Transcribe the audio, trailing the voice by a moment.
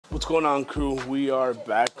What's going on, crew? We are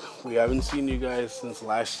back. We haven't seen you guys since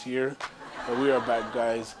last year, but we are back,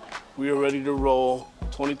 guys. We are ready to roll.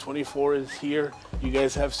 2024 is here. You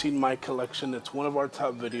guys have seen my collection. It's one of our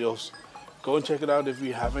top videos. Go and check it out if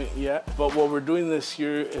you haven't yet. But what we're doing this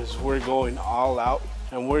year is we're going all out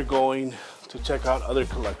and we're going to check out other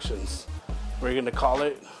collections. We're gonna call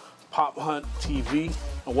it Pop Hunt TV.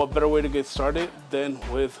 And what better way to get started than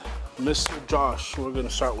with Mr. Josh. We're gonna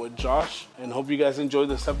start with Josh and hope you guys enjoy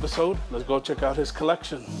this episode. Let's go check out his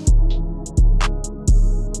collection.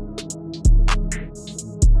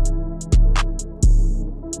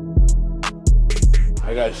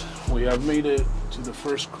 Hi guys, we have made it to the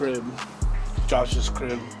first crib, Josh's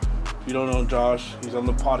crib. If you don't know Josh, he's on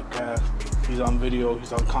the podcast, he's on video,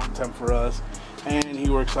 he's on content for us, and he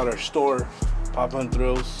works at our store,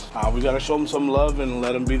 pophuntthrills. We gotta show him some love and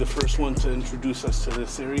let him be the first one to introduce us to this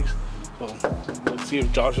series. So let's see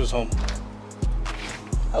if Josh is home.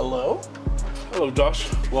 Hello. Hello, Josh.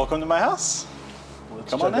 Welcome to my house.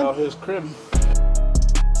 Let's check out his crib.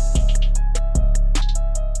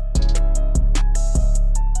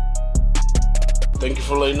 Thank you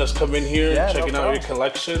for letting us come in here and checking out your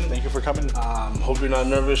collection. Thank you for coming. Hope you're not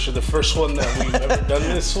nervous. You're the first one that we've ever done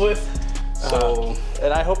this with. So,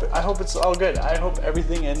 and I hope it's all good. I hope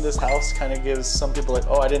everything in this house kind of gives some people like,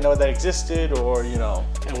 oh, I didn't know that existed, or you know.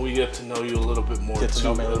 And we get to know you a little bit more Get to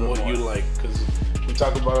know me a little what bit you like, because we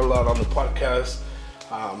talk about it a lot on the podcast.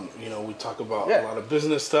 You know, we talk about a lot of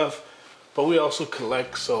business stuff, but we also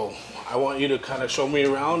collect. So I want you to kind of show me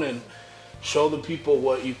around and show the people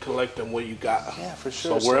what you collect and what you got. Yeah, for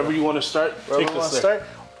sure. So wherever you want to start, take us there.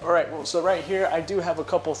 All right, well, so right here, I do have a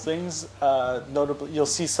couple things. Notably, you'll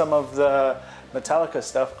see some of the Metallica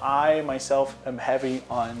stuff. I, myself, am heavy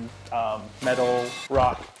on metal,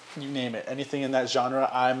 rock, you name it. Anything in that genre,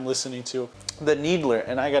 I'm listening to. The Needler,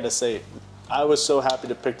 and I gotta say, I was so happy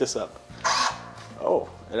to pick this up. Oh,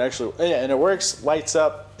 it actually, yeah, and it works, lights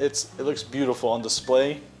up. It looks beautiful on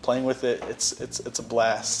display. Playing with it, it's a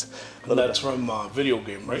blast. And that's from video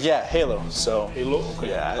game, right? Yeah, Halo. So Halo. Okay.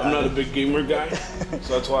 Yeah, I'm not a big gamer guy,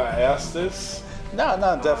 so that's why I asked this. No,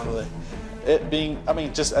 definitely. It being, I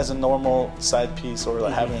mean, just as a normal side piece or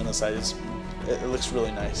like having it on the side, it looks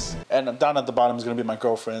really nice. And down at the bottom is gonna be my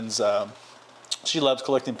girlfriend's. She loves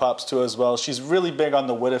collecting pops too as well. She's really big on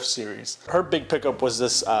the What If series. Her big pickup was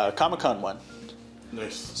this Comic-Con one.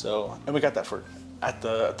 Nice. So, and we got that at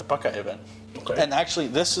the Buckeye event. Okay. And actually,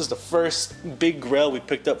 this is the first big grail we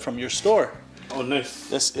picked up from your store. Oh, nice.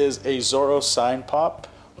 This is a Zorro sign pop.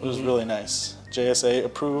 It was really nice. JSA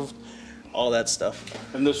approved, all that stuff.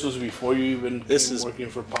 And this was before you even came working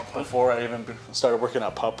for Pop Hunt? Before I even started working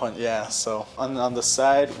at Pop Hunt, yeah. So on the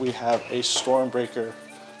side, we have a Stormbreaker.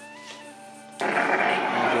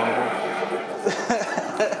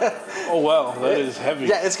 Oh wow, that is heavy.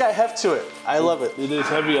 Yeah, it's got heft to it. I love it. It is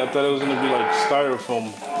heavy. I thought it was gonna be like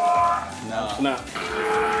styrofoam. No. It's not.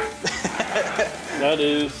 That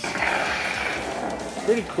is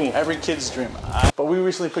pretty cool. Every kid's dream. But we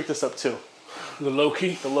recently picked this up too. The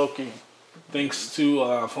Loki. The Loki. Thanks to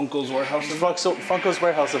Funko's Warehouse. Funko's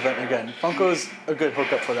Warehouse event again. Funko's a good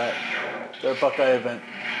hookup for that. Their Buckeye event.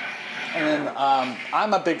 And then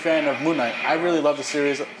I'm a big fan of Moon Knight. I really love the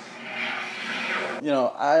series. You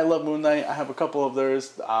know, I love Moon Knight. I have a couple of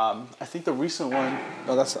theirs. I think the recent one,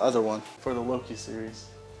 no, that's the other one for the Loki series.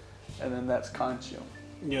 And then that's Khonshu.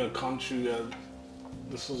 Yeah, Khonshu. Yeah,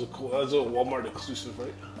 this was that's a Walmart exclusive,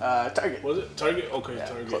 right? Target. Was it Target? Okay, yeah,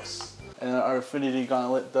 Target. Close. And our Infinity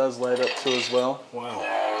Gauntlet does light up too as well. Wow.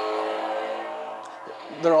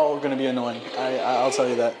 They're all going to be annoying. I'll tell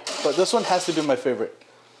you that. But this one has to be my favorite.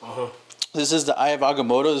 This is the Eye of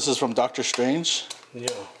Agamotto. This is from Doctor Strange. Yeah.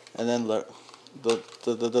 And then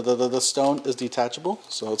the stone is detachable,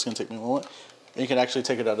 so it's gonna take me a moment. And you can actually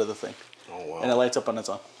take it out of the thing. Oh wow. And it lights up on its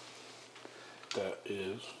own. That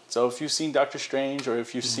is. So if you've seen Doctor Strange or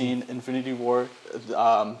if you've seen Infinity War,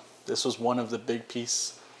 this was one of the big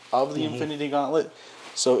piece of the Infinity Gauntlet.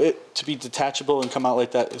 So it to be detachable and come out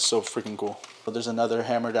like that is so freaking cool. But there's another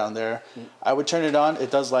hammer down there. I would turn it on, it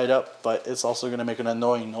does light up, but it's also gonna make an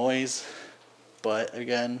annoying noise. But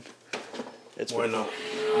again, it's why not?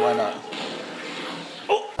 Why not?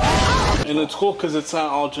 And it's cool because it's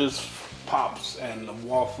not all just pops and a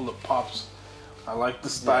wall full of pops. I like the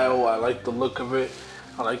style, I like the look of it.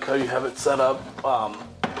 I like how you have it set up.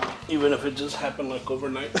 Even if it just happened like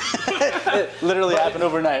overnight. It literally happened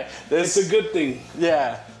overnight. It's a good thing.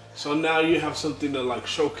 Yeah. So now you have something to like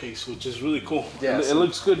showcase, which is really cool. Yeah, it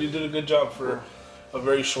looks good. You did a good job for a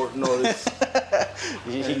very short notice.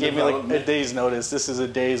 He gave me like a day's notice. This is a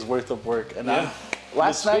day's worth of work. And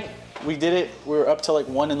last night, We did it. We were up till like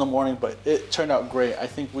 1 in the morning, but it turned out great. I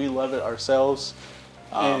think we love it ourselves.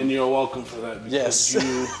 And you're welcome for that, because yes.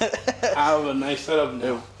 you have a nice setup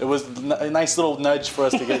now. It was a nice little nudge for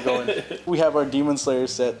us to get going. We have our Demon Slayer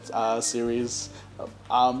set series.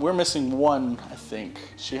 We're missing one, I think.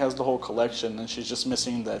 She has the whole collection, and she's just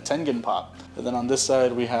missing the Tengen Pop. And then on this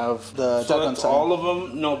side, we have the... So that's all of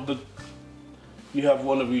them? No, but you have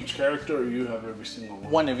one of each character, or you have every single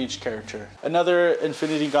one? One of each character. Another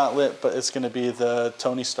Infinity Gauntlet, but it's going to be the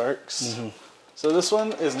Tony Starks. Mm-hmm. So this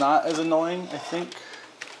one is not as annoying, I think.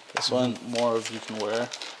 This one, more of you can wear.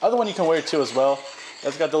 Other one you can wear too as well.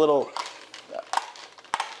 It's got the little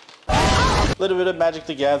bit of Magic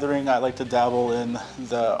the Gathering. I like to dabble in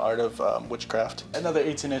the art of witchcraft. Another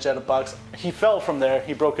 18-inch out of box. He fell from there.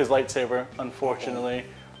 He broke his lightsaber, unfortunately.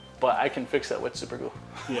 But I can fix that with super glue.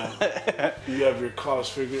 Yeah. You have your kaws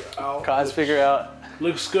figure out. Kaws figure out.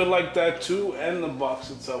 Looks good like that too, and the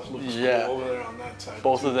box itself looks good over there on that side.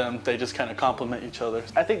 Both of them, they just kind of complement each other.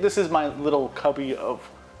 I think this is my little cubby of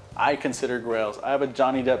I consider grails. I have a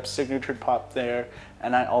Johnny Depp signature pop there,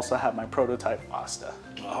 and I also have my prototype Asta.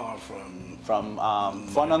 Oh, from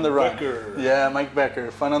Fun on the Run. Becker. Yeah, Mike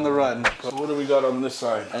Becker, Fun on the Run. So what do we got on this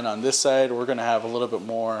side? And on this side, we're gonna have a little bit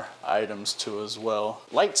more items too as well.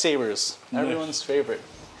 Lightsabers, everyone's favorite.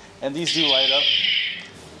 And these do light up.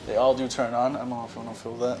 They all do turn on. I don't know if you want to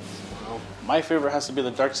feel that. My favorite has to be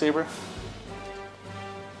the Darksaber.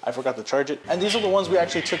 I forgot to charge it. And these are the ones we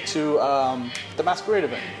actually took to the Masquerade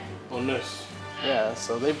event. On this? Yeah,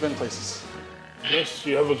 so they've been places. Yes,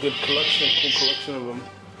 you have a good collection, cool collection of them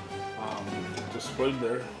displayed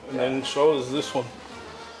there. And then show us this one.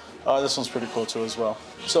 Oh, this one's pretty cool too as well.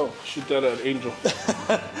 So shoot that at Angel.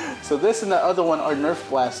 So this and the other one are Nerf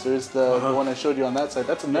blasters. The one I showed you on that side,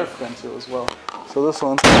 that's a Nerf gun too as well. So this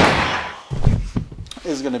one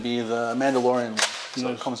is gonna be the Mandalorian one. So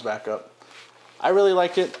it comes back up. I really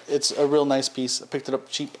like it. It's a real nice piece. I picked it up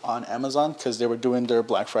cheap on Amazon because they were doing their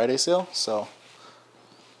Black Friday sale. So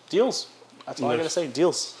deals. That's all I gotta say,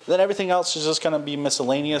 deals. Then everything else is just gonna be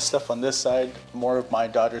miscellaneous stuff on this side. More of my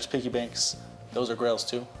daughter's piggy banks. Those are grails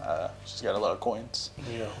too. She's got a lot of coins.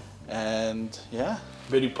 Yeah. And yeah.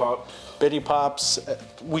 Biddy Pops. Biddy Pops.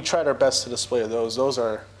 We tried our best to display those. Those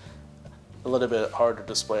are a little bit hard to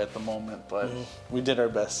display at the moment, but we did our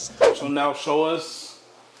best. So now show us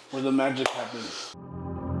where the magic happens.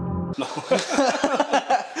 No.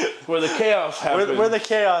 Where the chaos happens. Where the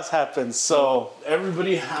chaos happens. So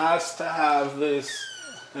everybody has to have this,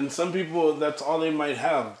 and some people that's all they might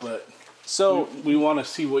have, but so we want to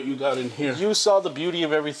see what you got in here. You saw the beauty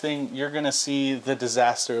of everything. You're gonna see the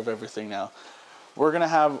disaster of everything now. We're gonna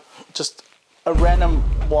have just a random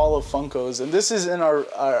wall of Funkos, and this is in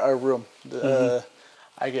our room.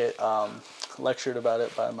 I get lectured about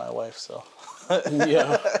it by my wife, so.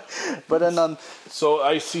 Yeah. But then so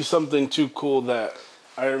I see something too cool that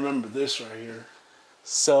I remember this right here.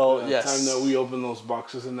 So yes. The time that we opened those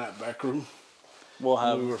boxes in that back room. We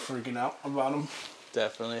were freaking out about them.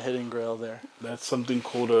 Definitely a hidden grail there. That's something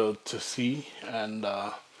cool to see, and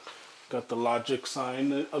got the Logic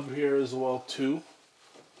sign up here as well too.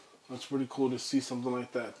 That's pretty cool to see something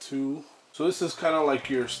like that too. So this is kind of like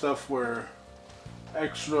your stuff where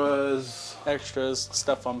extras,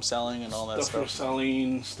 stuff I'm selling and all that stuff. Stuff you're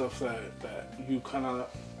selling, stuff that you kind of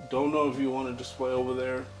don't know if you want to display over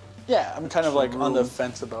there. Yeah, I'm kind of like on the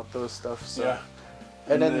fence about those stuff. So. Yeah.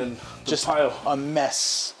 And then just pile. A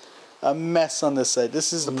mess on this side.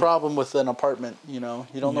 This is the problem with an apartment, you know.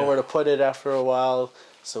 You don't know where to put it after a while,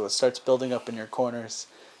 so it starts building up in your corners.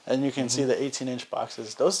 And you can see the 18-inch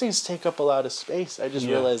boxes. Those things take up a lot of space. I just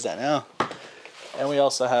realized that now. And we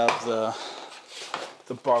also have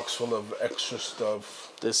the box full of extra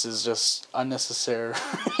stuff. This is just unnecessary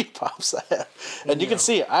pops I have. And you can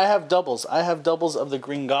see, I have doubles. I have doubles of the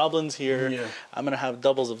Green Goblins here. Yeah. I'm going to have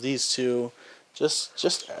doubles of these two.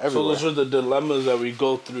 Just everywhere. So those are the dilemmas that we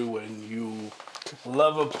go through when you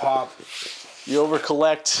love a pop. You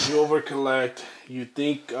overcollect. You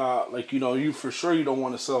think, like, you know, you for sure you don't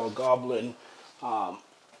want to sell a goblin.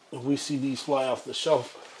 If we see these fly off the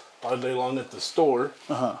shelf all day long at the store,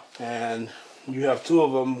 and you have two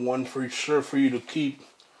of them, one for sure for you to keep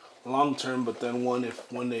long term, but then one if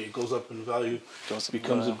one day it goes up in value,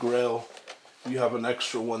 becomes a grail, you have an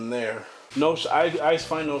extra one there. No, I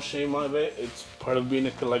find no shame of it. It's part of being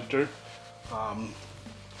a collector.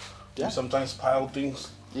 We sometimes pile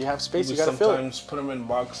things. You have space, you gotta fill it. We sometimes put them in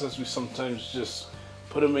boxes. We sometimes just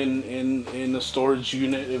put them in a storage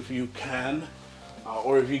unit if you can,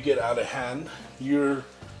 or if you get out of hand. You're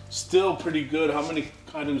still pretty good. How many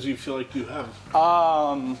items do you feel like you have?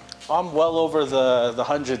 I'm well over the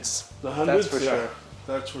hundreds. The hundreds? That's for sure.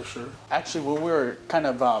 That's for sure. Actually, when we were kind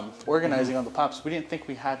of organizing on the pops, we didn't think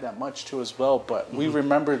we had that much too as well, but we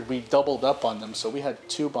remembered we doubled up on them, so we had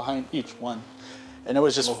 2 behind each one, and it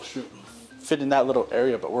was just fit in that little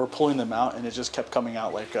area. But we're pulling them out, and it just kept coming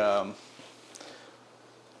out like I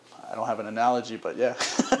don't have an analogy, but yeah.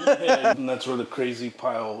 Yeah, and that's where the crazy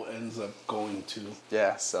pile ends up going to.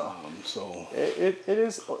 Yeah, so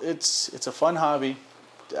it's a fun hobby.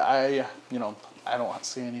 I don't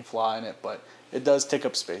see any flaw in it, but it does take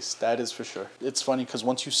up space. That is for sure. It's funny because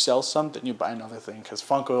once you sell some, then you buy another thing because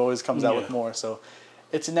Funko always comes out with more. So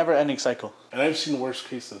it's a never-ending cycle. And I've seen worse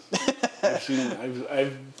cases.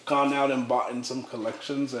 I've gone out and bought in some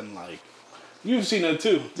collections, and like you've seen it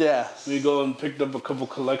too. Yeah. We go and picked up a couple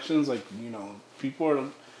collections. Like, you know,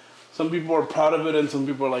 some people are proud of it, and some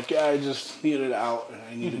people are like, yeah, I just need it out and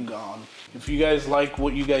I need it gone. If you guys like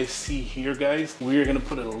what you guys see here, guys, we are gonna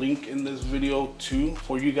put a link in this video too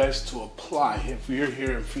for you guys to apply. If you're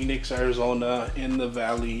here in Phoenix, Arizona, in the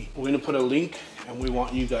Valley, we're gonna put a link, and we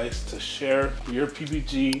want you guys to share your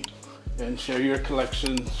PPG and share your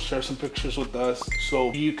collection, share some pictures with us,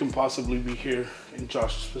 so you can possibly be here in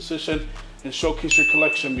Josh's position and showcase your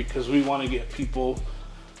collection, because we want to get people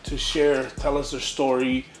to share, tell us their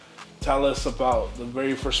story, tell us about the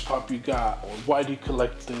very first pop you got, or why do you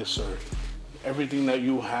collect this, or everything that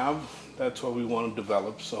you have. That's what we want to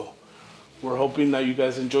develop. So we're hoping that you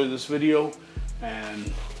guys enjoy this video,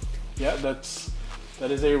 and yeah, that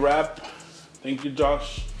is a wrap. Thank you,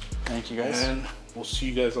 Josh. Thank you, guys. And we'll see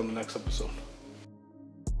you guys on the next episode.